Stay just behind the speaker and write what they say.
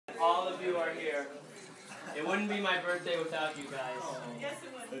are here. It wouldn't be my birthday without you guys. Yes, it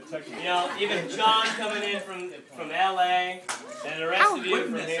would. You know, even John coming in from LA, and the rest of you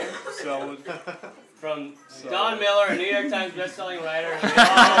from here. From Don Miller, a New York Times bestselling writer, who we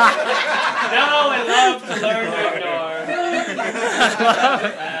all know and love to learn to ignore.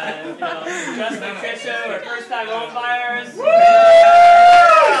 And, you know, Justin Fisher, our first-time home buyers.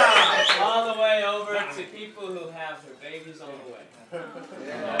 All the way over to people who have their babies on the way.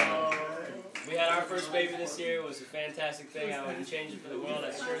 We had our first baby this year. It was a fantastic thing. I wouldn't change it for the world.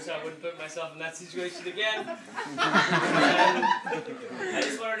 I sure as hell wouldn't put myself in that situation again. And I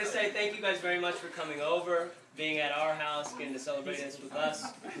just wanted to say thank you guys very much for coming over, being at our house, getting to celebrate this with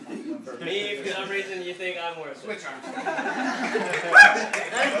us. For me, for some reason, you think I'm worth it.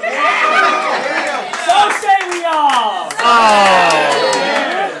 So say we all! Oh.